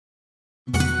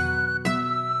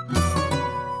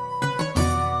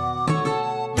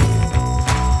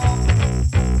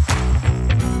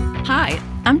Hi,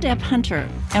 I'm Deb Hunter,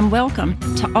 and welcome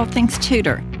to All Things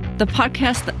Tudor, the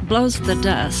podcast that blows the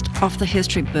dust off the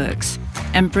history books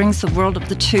and brings the world of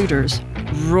the Tudors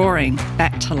roaring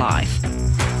back to life.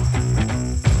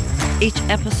 Each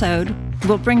episode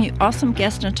will bring you awesome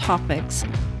guests and topics,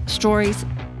 stories,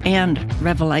 and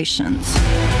revelations.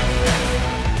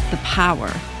 The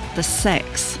power, the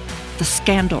sex, the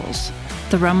scandals,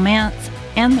 the romance,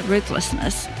 and the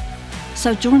ruthlessness.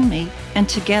 So join me, and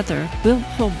together we'll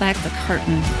pull back the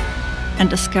curtain and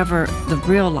discover the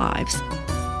real lives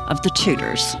of the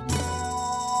Tudors.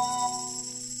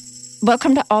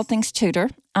 Welcome to All Things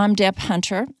Tudor. I'm Deb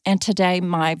Hunter, and today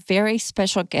my very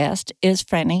special guest is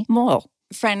Franny Moyle.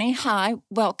 Franny, hi,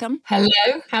 welcome.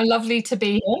 Hello, how lovely to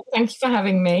be here. Thank you for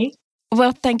having me.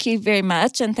 Well, thank you very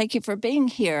much, and thank you for being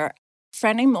here.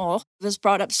 Franny Moyle was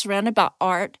brought up surrounded by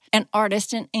art and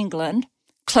artists in England,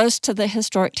 close to the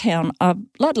historic town of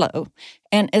Ludlow.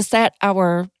 And is that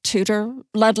our Tudor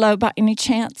Ludlow by any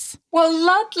chance? Well,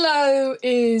 Ludlow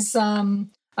is a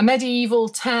medieval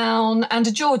town and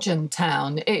a Georgian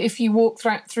town. If you walk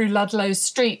through Ludlow's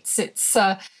streets, it's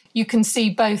you can see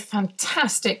both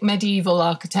fantastic medieval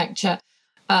architecture,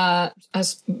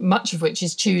 as much of which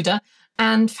is Tudor,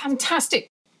 and fantastic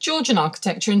Georgian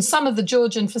architecture. And some of the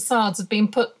Georgian facades have been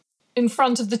put in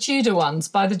front of the Tudor ones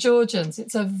by the Georgians.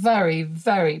 It's a very,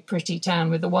 very pretty town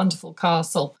with a wonderful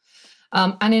castle.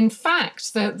 And in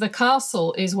fact, the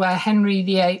castle is where Henry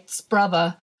VIII's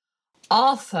brother,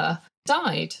 Arthur,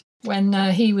 died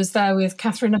when he was there with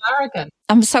Catherine of Aragon.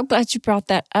 I'm so glad you brought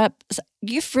that up.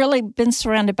 You've really been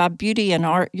surrounded by beauty and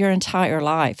art your entire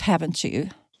life, haven't you?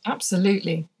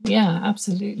 Absolutely. Yeah,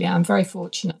 absolutely. I'm very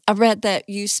fortunate. I read that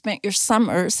you spent your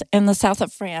summers in the south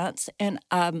of France in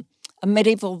a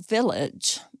medieval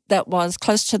village that was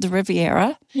close to the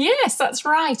Riviera. Yes, that's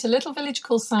right. A little village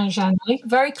called Saint-Jean,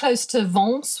 very close to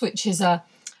Vence, which is a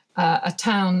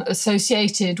town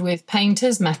associated with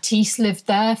painters. Matisse lived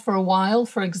there for a while,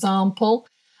 for example.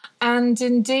 And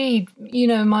indeed, you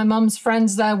know, my mum's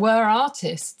friends there were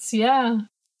artists, yeah.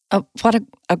 What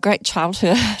a great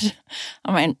childhood.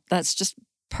 I mean, that's just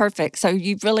perfect. So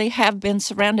you really have been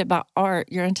surrounded by art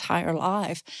your entire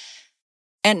life.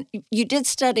 And you did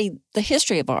study the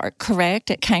history of art,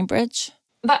 correct, at Cambridge?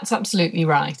 That's absolutely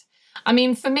right. I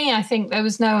mean, for me, I think there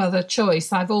was no other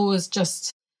choice. I've always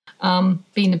just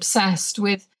been obsessed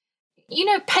with, you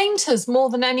know, painters more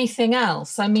than anything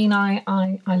else. I mean, I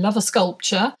love a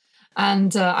sculpture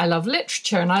and I love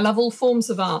literature and I love all forms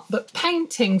of art. But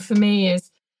painting for me is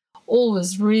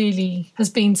always really has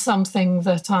been something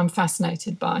that I'm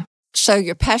fascinated by. So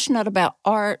you're passionate about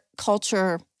art,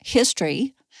 culture,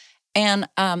 history. And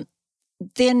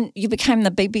then you became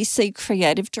the BBC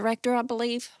creative director, I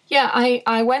believe? Yeah,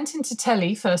 I went into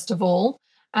telly, first of all,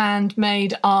 and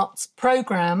made arts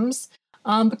programmes,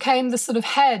 became the sort of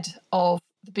head of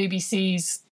the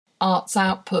BBC's arts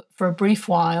output for a brief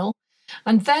while,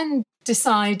 and then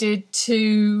decided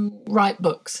to write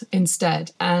books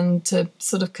instead and to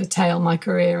sort of curtail my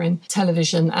career in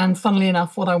television. And funnily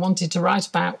enough, what I wanted to write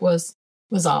about was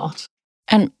art.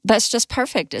 And that's just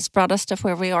perfect. It's brought us to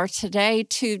where we are today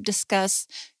to discuss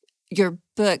your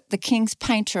book, The King's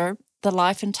Painter, The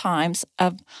Life and Times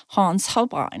of Hans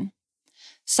Holbein.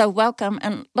 So welcome,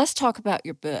 and let's talk about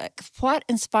your book. What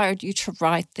inspired you to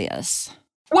write this?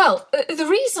 Well, the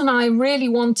reason I really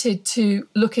wanted to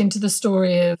look into the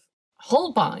story of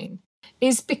Holbein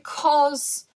is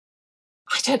because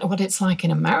I don't know what it's like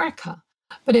in America,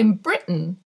 but in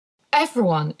Britain,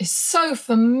 everyone is so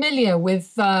familiar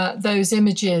with those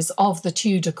images of the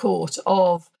Tudor court,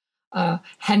 of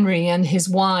Henry and his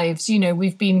wives. You know,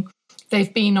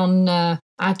 they've been on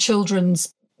our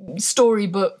children's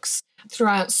storybooks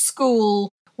throughout school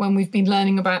when we've been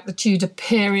learning about the Tudor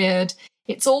period.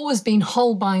 It's always been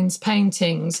Holbein's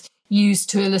paintings used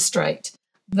to illustrate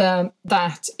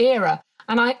that era.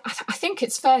 And I think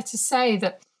it's fair to say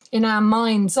that in our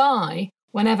mind's eye,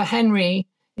 whenever Henry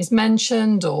is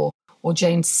mentioned or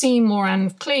Jane Seymour, Anne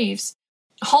of Cleves,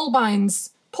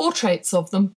 Holbein's portraits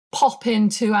of them pop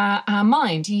into our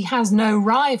mind. He has no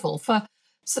rival.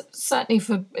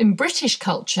 Certainly in British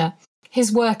culture,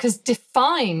 his work has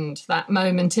defined that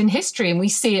moment in history, and we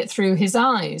see it through his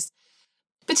eyes.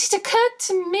 But it occurred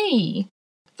to me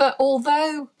that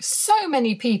although so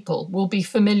many people will be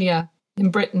familiar in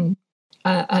Britain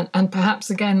and perhaps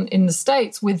again in the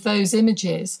States with those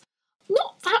images,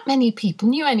 not that many people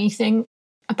knew anything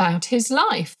about his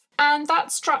life. And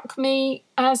that struck me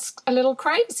as a little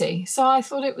crazy. So I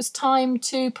thought it was time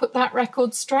to put that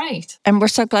record straight. And we're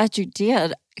so glad you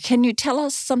did. Can you tell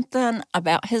us something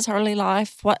about his early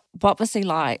life? What was he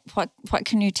like? What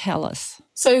can you tell us?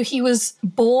 So he was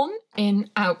born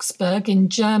in Augsburg in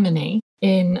Germany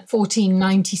in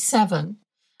 1497.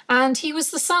 And he was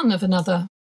the son of another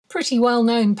pretty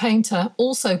well-known painter,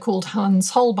 also called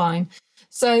Hans Holbein.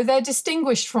 So they're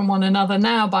distinguished from one another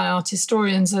now by art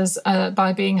historians as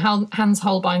by being Hans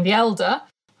Holbein the elder,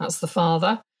 that's the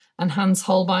father, and Hans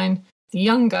Holbein the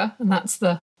younger, and that's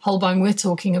the Holbein we're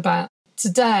talking about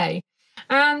today.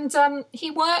 And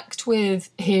he worked with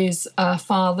his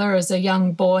father as a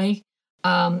young boy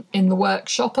in the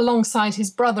workshop alongside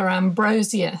his brother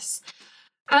Ambrosius.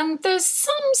 And there's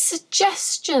some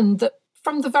suggestion that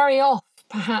from the very off,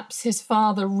 perhaps his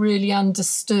father really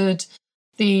understood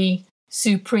the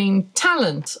supreme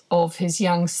talent of his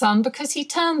young son, because he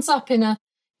turns up in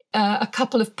a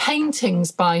couple of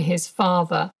paintings by his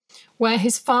father, where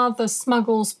his father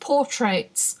smuggles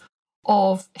portraits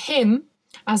of him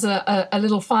as a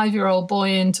little 5-year-old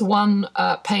boy into one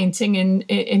painting,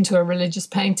 into a religious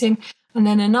painting, and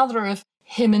then another of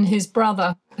him and his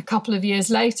brother a couple of years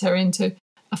later into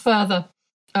a further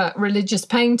religious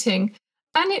painting.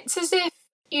 And it's as if,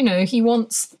 you know, he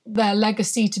wants their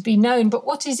legacy to be known. But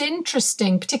what is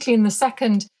interesting, particularly in the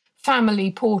second family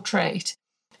portrait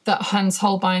that Hans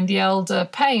Holbein the Elder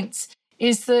paints,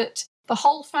 is that the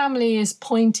whole family is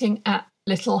pointing at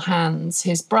little Hans.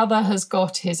 His brother has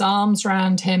got his arms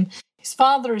round him. His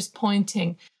father is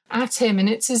pointing at him. And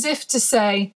it's as if to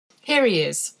say, here he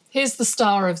is. Here's the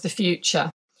star of the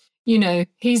future. You know,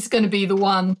 he's going to be the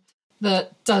one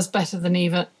that does better than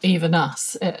even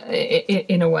us,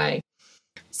 in a way.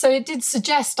 So it did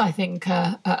suggest, I think,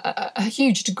 a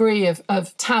huge degree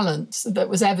of talent that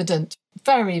was evident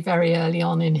very, very early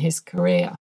on in his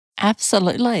career.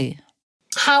 Absolutely.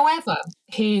 However,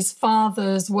 his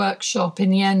father's workshop in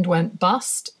the end went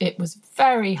bust. It was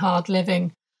very hard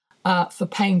living for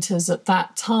painters at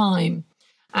that time.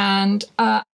 And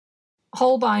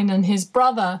Holbein and his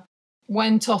brother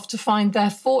went off to find their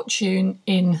fortune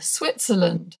in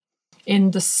Switzerland,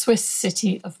 in the Swiss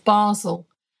city of Basel.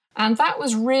 And that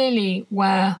was really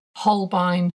where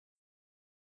Holbein's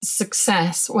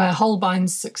success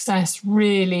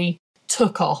really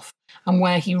took off, and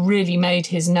where he really made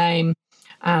his name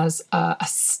as a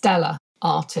stellar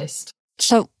artist.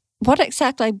 So what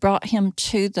exactly brought him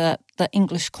to the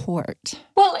English court?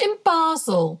 Well, in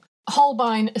Basel,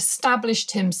 Holbein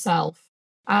established himself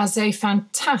as a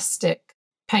fantastic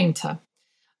painter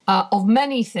of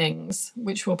many things,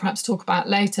 which we'll perhaps talk about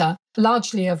later,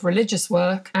 largely of religious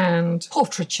work and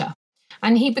portraiture.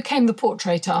 And he became the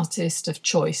portrait artist of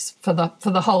choice for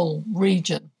the whole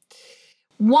region.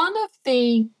 One of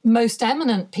the most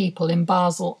eminent people in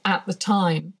Basel at the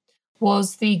time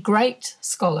was the great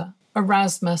scholar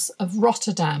Erasmus of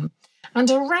Rotterdam. And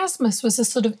Erasmus was a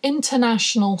sort of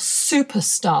international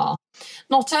superstar.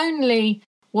 Not only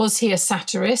was he a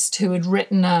satirist who had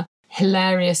written a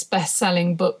hilarious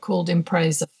best-selling book called In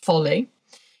Praise of Folly,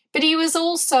 but he was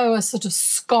also a sort of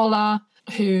scholar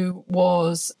who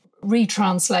was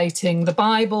retranslating the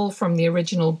Bible from the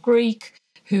original Greek,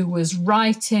 who was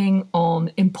writing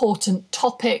on important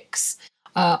topics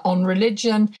on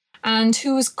religion, and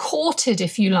who was courted,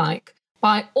 if you like,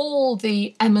 by all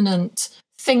the eminent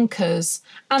thinkers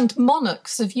and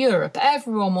monarchs of Europe.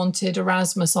 Everyone wanted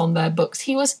Erasmus on their books.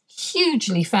 He was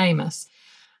hugely famous.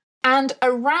 And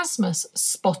Erasmus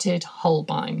spotted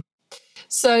Holbein.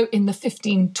 So in the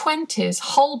 1520s,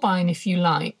 Holbein, if you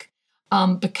like,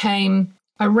 became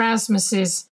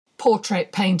Erasmus's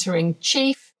portrait painter in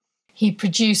chief. He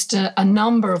produced a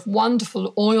number of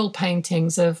wonderful oil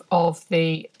paintings of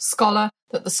the scholar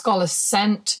that the scholar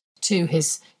sent to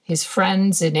his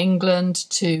friends in England,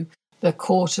 to the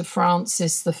court of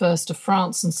Francis I of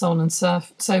France, and so on and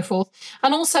so forth.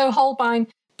 And also Holbein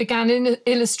began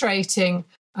illustrating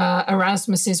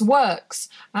Erasmus's works,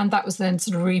 and that was then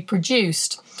sort of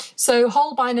reproduced. So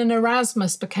Holbein and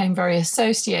Erasmus became very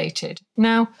associated.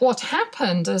 Now, what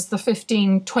happened as the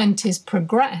 1520s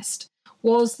progressed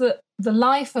was that the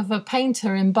life of a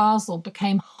painter in Basel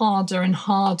became harder and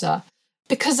harder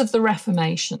because of the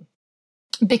Reformation,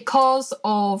 because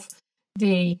of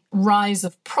the rise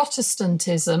of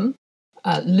Protestantism.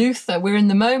 Luther, we're in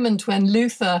the moment when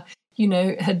Luther,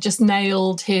 had just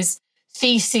nailed his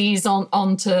theses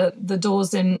onto the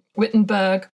doors in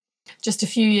Wittenberg just a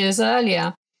few years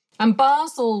earlier. And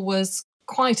Basel was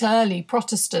quite early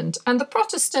Protestant, and the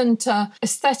Protestant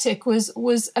aesthetic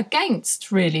was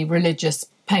against really religious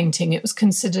painting. It was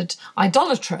considered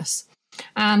idolatrous,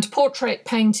 and portrait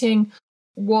painting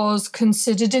was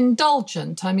considered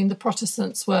indulgent. I mean, the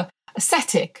Protestants were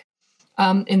ascetic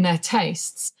in their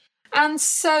tastes. And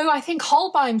so I think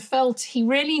Holbein felt he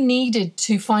really needed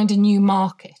to find a new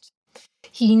market.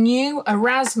 He knew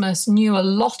Erasmus knew a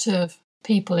lot of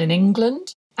people in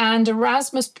England, and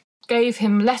Erasmus gave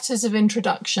him letters of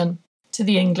introduction to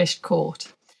the English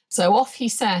court. So off he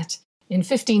set in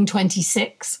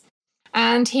 1526,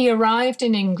 and he arrived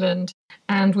in England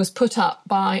and was put up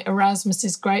by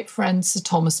Erasmus's great friend Sir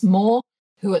Thomas More,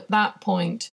 who at that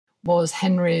point was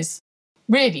Henry's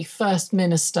really first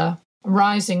minister, a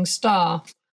rising star.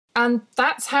 And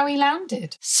that's how he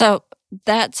landed. So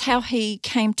that's how he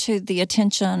came to the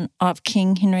attention of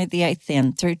King Henry VIII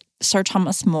then, through Sir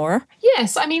Thomas More?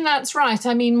 Yes, I mean, that's right.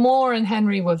 I mean, More and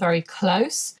Henry were very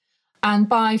close. And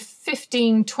by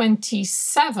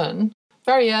 1527,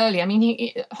 very early, I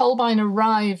mean, Holbein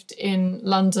arrived in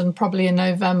London probably in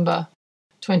November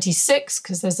 26,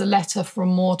 because there's a letter from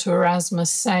More to Erasmus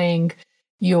saying,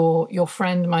 your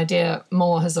friend, my dear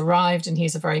More, has arrived and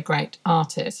he's a very great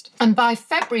artist. And by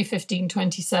February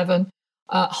 1527,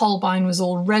 Holbein was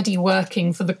already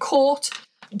working for the court,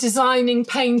 designing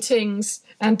paintings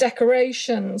and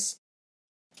decorations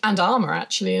and armour,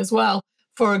 actually, as well,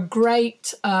 for a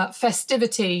great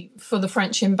festivity for the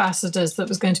French ambassadors that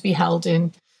was going to be held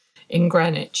in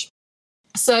Greenwich.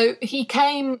 So he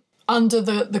came under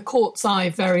the court's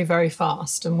eye very, very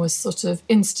fast and was sort of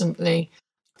instantly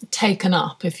taken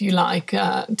up, if you like,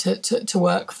 to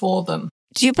work for them.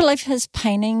 Do you believe his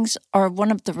paintings are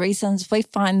one of the reasons we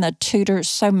find the Tudors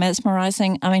so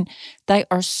mesmerizing? I mean, they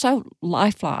are so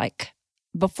lifelike.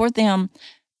 Before them,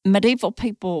 medieval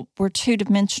people were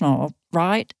two-dimensional,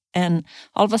 right? And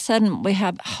all of a sudden we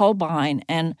have Holbein,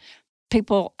 and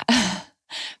people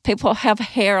have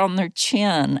hair on their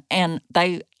chin and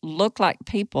they look like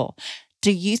people.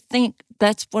 Do you think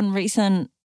that's one reason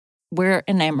we're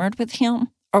enamored with him,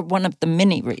 or one of the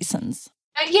many reasons?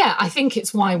 Yeah, I think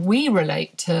it's why we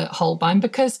relate to Holbein,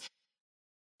 because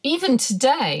even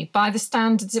today, by the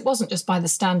standards, it wasn't just by the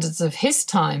standards of his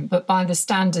time, but by the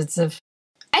standards of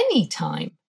any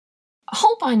time,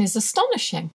 Holbein is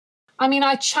astonishing. I mean,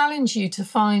 I challenge you to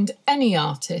find any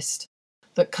artist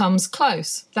that comes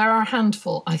close. There are a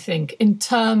handful, I think, in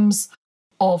terms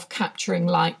of capturing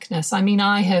likeness. I mean,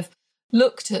 I have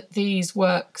looked at these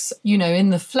works,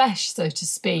 in the flesh, so to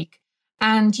speak,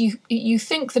 and you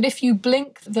think that if you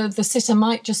blink, the sitter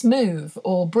might just move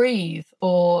or breathe,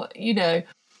 or,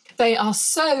 they are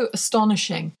so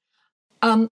astonishing.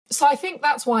 So I think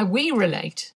that's why we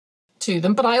relate to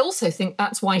them. But I also think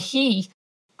that's why he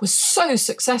was so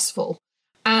successful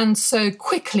and so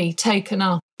quickly taken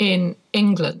up in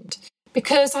England,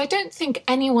 because I don't think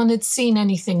anyone had seen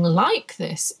anything like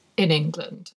this in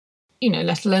England,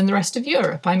 let alone the rest of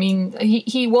Europe. I mean,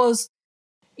 he was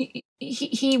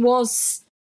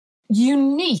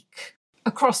unique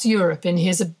across Europe in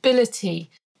his ability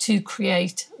to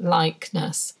create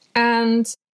likeness.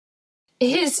 And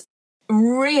his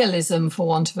realism, for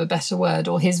want of a better word,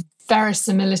 or his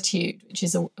verisimilitude, which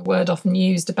is a word often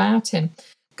used about him,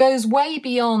 goes way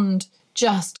beyond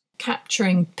just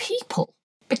capturing people,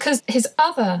 because his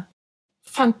other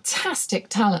fantastic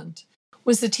talent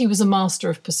was that he was a master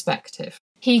of perspective.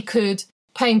 He could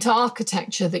paint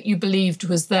architecture that you believed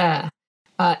was there,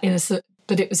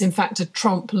 but it was in fact a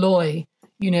trompe l'oeil.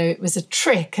 It was a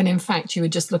trick, and in fact you were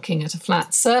just looking at a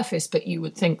flat surface, but you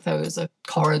would think there was a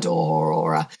corridor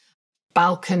or a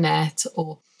balconette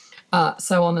or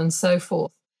so on and so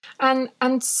forth.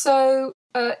 And so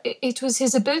it was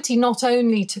his ability not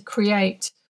only to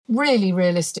create really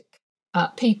realistic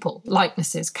people,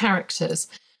 likenesses, characters,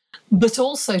 but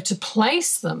also to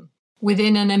place them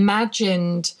within an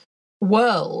imagined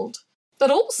world that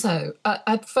also,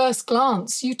 at first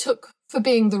glance, you took for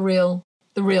being the real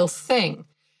thing.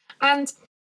 And,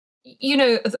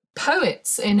 the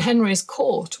poets in Henry's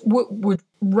court would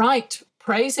write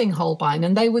praising Holbein,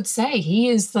 and they would say he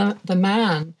is the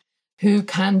man who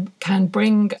can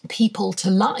bring people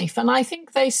to life. And I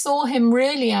think they saw him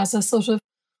really as a sort of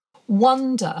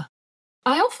wonder.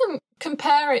 I often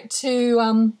compare it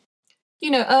to,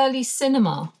 early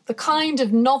cinema, the kind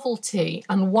of novelty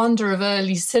and wonder of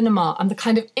early cinema and the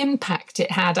kind of impact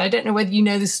it had. I don't know whether you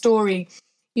know the story,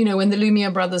 when the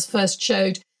Lumiere brothers first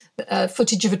showed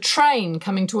footage of a train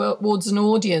coming towards an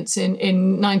audience in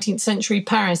 19th century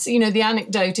Paris. The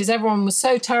anecdote is everyone was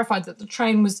so terrified that the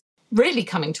train was really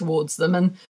coming towards them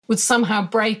and would somehow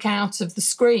break out of the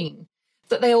screen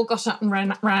that they all got up and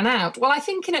ran out. Well, I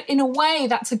think in a way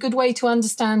that's a good way to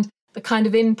understand the kind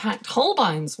of impact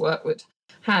Holbein's work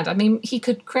had. I mean, he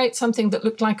could create something that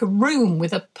looked like a room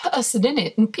with a person in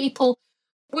it, and people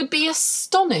would be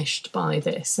astonished by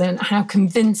this and how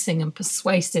convincing and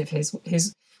persuasive his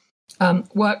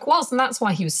work was. And that's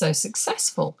why he was so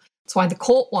successful. That's why the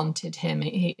court wanted him.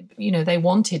 They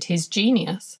wanted his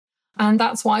genius. And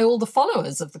that's why all the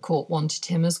followers of the court wanted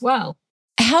him as well.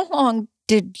 How long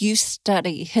did you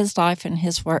study his life and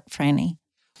his work, Franny?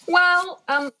 Well,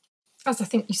 as I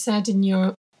think you said in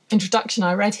your introduction,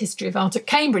 I read History of Art at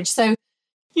Cambridge. So,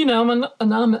 I'm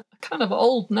kind of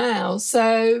old now.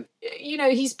 So,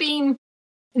 he's been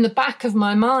in the back of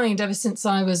my mind ever since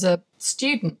I was a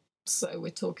student. So we're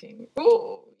talking,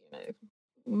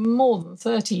 more than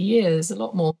 30 years, a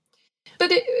lot more.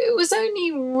 But it was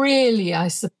only really, I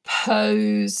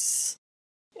suppose,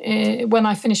 when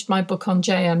I finished my book on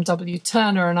J.M.W.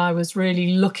 Turner and I was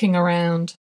really looking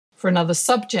around for another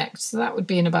subject. So that would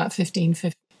be in about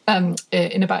 2015. And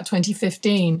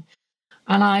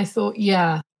I thought,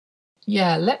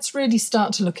 let's really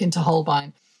start to look into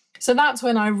Holbein. So that's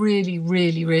when I really,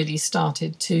 really, really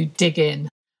started to dig in.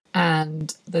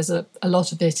 And there's a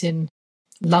lot of it in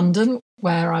London,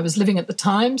 where I was living at the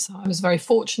time. So I was very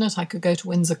fortunate. I could go to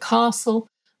Windsor Castle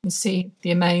and see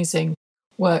the amazing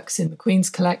works in the Queen's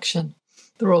collection,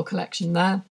 the Royal Collection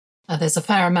there. There's a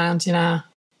fair amount in our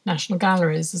national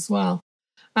galleries as well.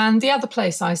 And the other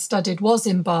place I studied was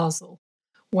in Basel,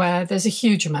 where there's a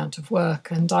huge amount of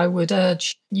work. And I would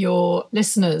urge your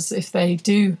listeners, if they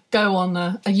do go on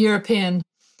a European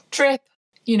trip,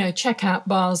 check out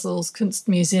Basel's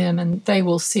Kunstmuseum, and they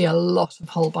will see a lot of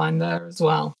Holbein there as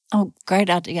well. Oh, great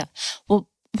idea. Well,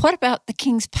 what about The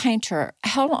King's Painter?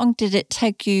 How long did it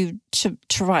take you to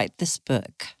write this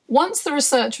book? Once the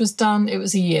research was done, it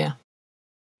was a year.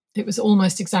 It was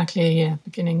almost exactly a year,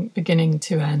 beginning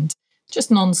to end,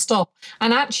 just non-stop.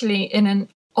 And actually, in an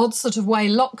odd sort of way,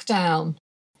 lockdown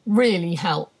really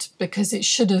helped, because it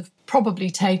should have probably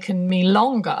taken me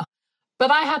longer. But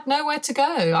I had nowhere to go.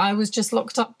 I was just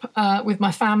locked up with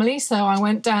my family. So I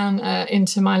went down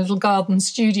into my little garden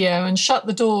studio and shut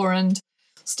the door and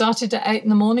started at 8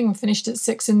 a.m. and finished at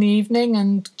 6 p.m.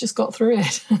 and just got through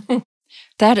it.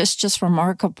 That is just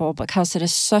remarkable, because it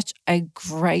is such a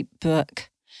great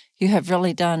book. You have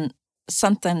really done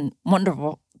something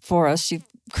wonderful for us. You've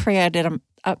created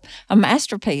a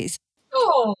masterpiece.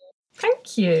 Oh,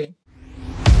 thank you.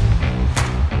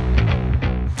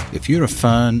 If you're a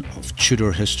fan of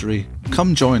Tudor history,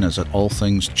 come join us at All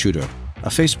Things Tudor, a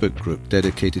Facebook group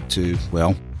dedicated to,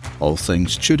 all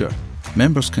things Tudor.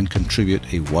 Members can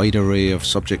contribute a wide array of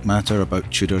subject matter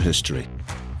about Tudor history.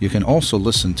 You can also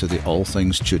listen to the All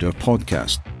Things Tudor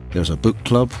podcast. There's a book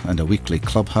club and a weekly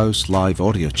Clubhouse live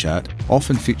audio chat,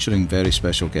 often featuring very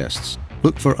special guests.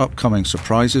 Look for upcoming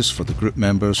surprises for the group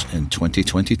members in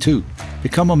 2022.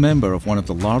 Become a member of one of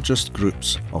the largest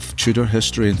groups of Tudor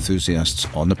history enthusiasts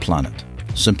on the planet.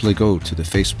 Simply go to the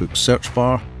Facebook search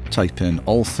bar, type in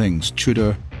All Things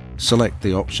Tudor, select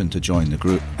the option to join the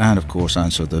group, and of course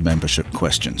answer the membership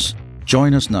questions.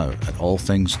 Join us now at All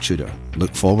Things Tudor.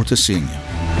 Look forward to seeing you.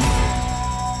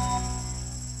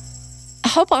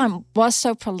 Holbein was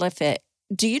so prolific.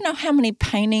 Do you know how many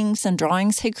paintings and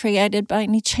drawings he created by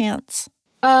any chance?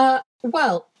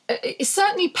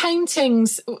 Certainly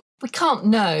paintings, we can't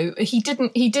know. He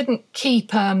didn't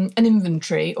keep an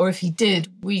inventory, or if he did,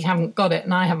 we haven't got it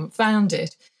and I haven't found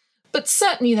it. But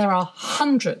certainly there are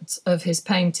hundreds of his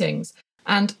paintings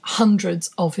and hundreds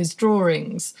of his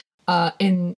drawings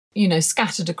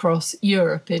scattered across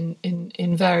Europe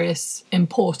in various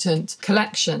important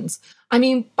collections. I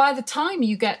mean, by the time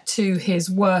you get to his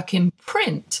work in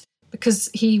print, because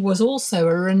he was also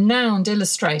a renowned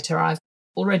illustrator, I've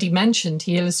already mentioned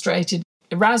he illustrated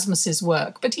Erasmus's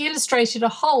work, but he illustrated a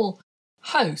whole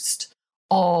host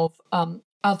of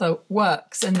other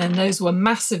works, and then those were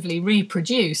massively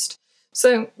reproduced.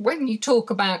 So when you talk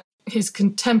about his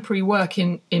contemporary work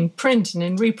in print and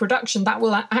in reproduction, that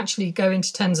will actually go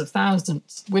into tens of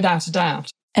thousands, without a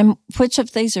doubt. And which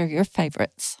of these are your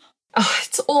favourites?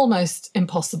 It's almost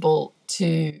impossible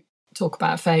to talk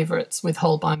about favourites with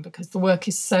Holbein because the work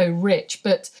is so rich.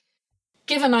 But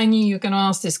given I knew you were going to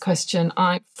ask this question,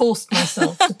 I forced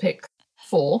myself to pick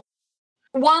 4.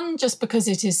 One, just because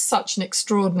it is such an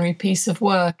extraordinary piece of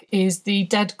work, is the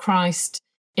Dead Christ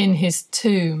in his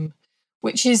tomb,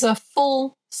 which is a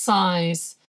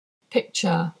full-size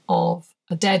picture of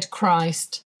a dead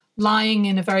Christ lying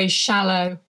in a very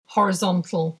shallow,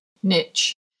 horizontal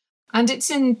niche. And it's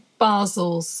in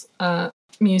Basel's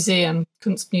museum,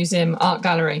 Kunstmuseum Art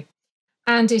Gallery.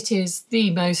 And it is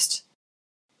the most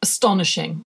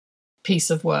astonishing piece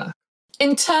of work.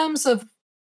 In terms of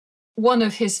one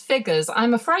of his figures,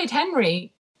 I'm afraid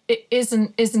Henry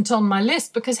isn't on my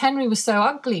list, because Henry was so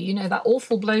ugly, that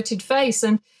awful bloated face.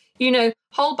 And,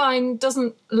 Holbein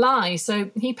doesn't lie,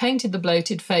 so he painted the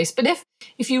bloated face. But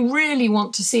if you really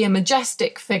want to see a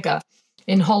majestic figure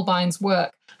in Holbein's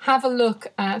work, have a look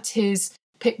at his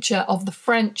picture of the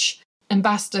French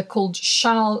ambassador called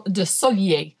Charles de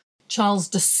Solier.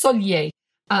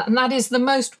 And that is the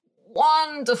most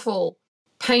wonderful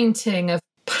painting of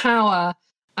power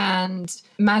and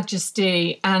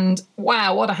majesty, and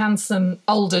wow, what a handsome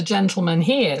older gentleman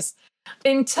he is.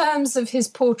 In terms of his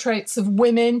portraits of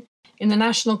women, in the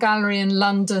National Gallery in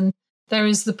London, there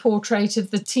is the portrait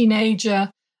of the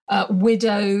teenager,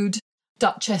 widowed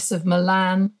Duchess of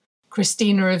Milan,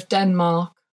 Christina of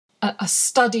Denmark, a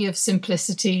study of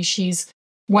simplicity. She's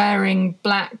wearing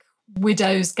black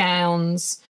widow's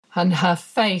gowns, and her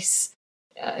face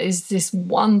is this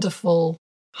wonderful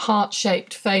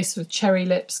heart-shaped face with cherry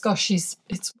lips. Gosh, it's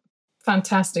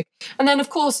fantastic. And then, of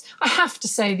course, I have to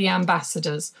say the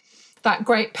ambassadors. That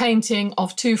great painting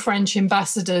of two French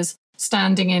ambassadors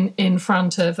standing in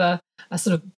front of a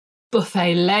sort of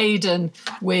buffet laden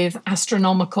with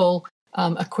astronomical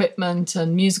equipment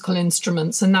and musical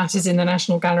instruments, and that is in the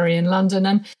National Gallery in London.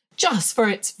 And just for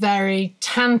its very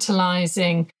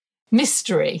tantalising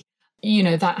mystery,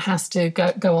 that has to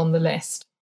go on the list.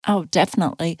 Oh,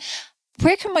 definitely.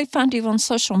 Where can we find you on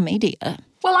social media?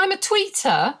 Well, I'm a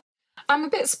tweeter. I'm a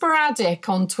bit sporadic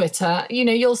on Twitter.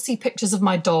 You'll see pictures of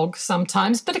my dog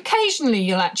sometimes, but occasionally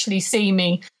you'll actually see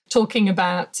me talking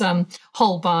about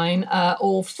Holbein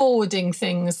or forwarding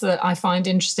things that I find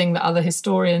interesting that other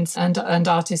historians and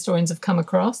art historians have come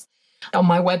across. On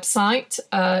my website,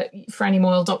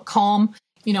 frannymoyle.com,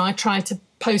 I try to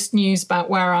post news about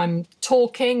where I'm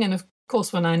talking. And of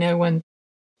course, when I know when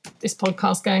this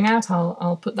podcast going out,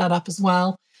 I'll put that up as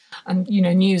well. And,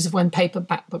 news of when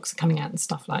paperback books are coming out and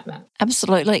stuff like that.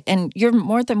 Absolutely. And you're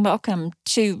more than welcome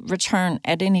to return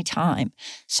at any time.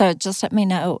 So just let me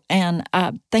know. And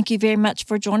thank you very much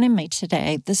for joining me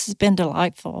today. This has been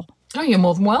delightful. Oh, you're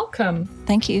more than welcome.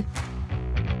 Thank you.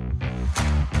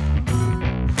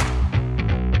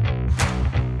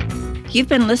 You've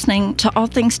been listening to All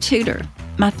Things Tudor.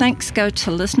 My thanks go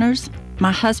to listeners,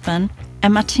 my husband,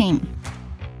 and my team.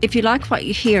 If you like what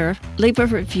you hear, leave a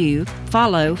review,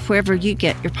 follow wherever you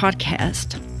get your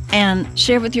podcast, and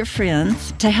share with your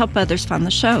friends to help others find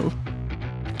the show.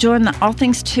 Join the All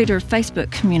Things Tudor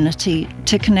Facebook community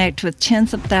to connect with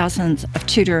tens of thousands of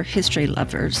Tudor history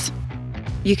lovers.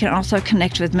 You can also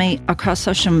connect with me across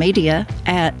social media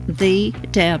at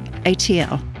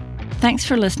TheDebATL. Thanks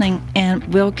for listening, and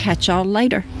we'll catch y'all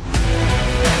later.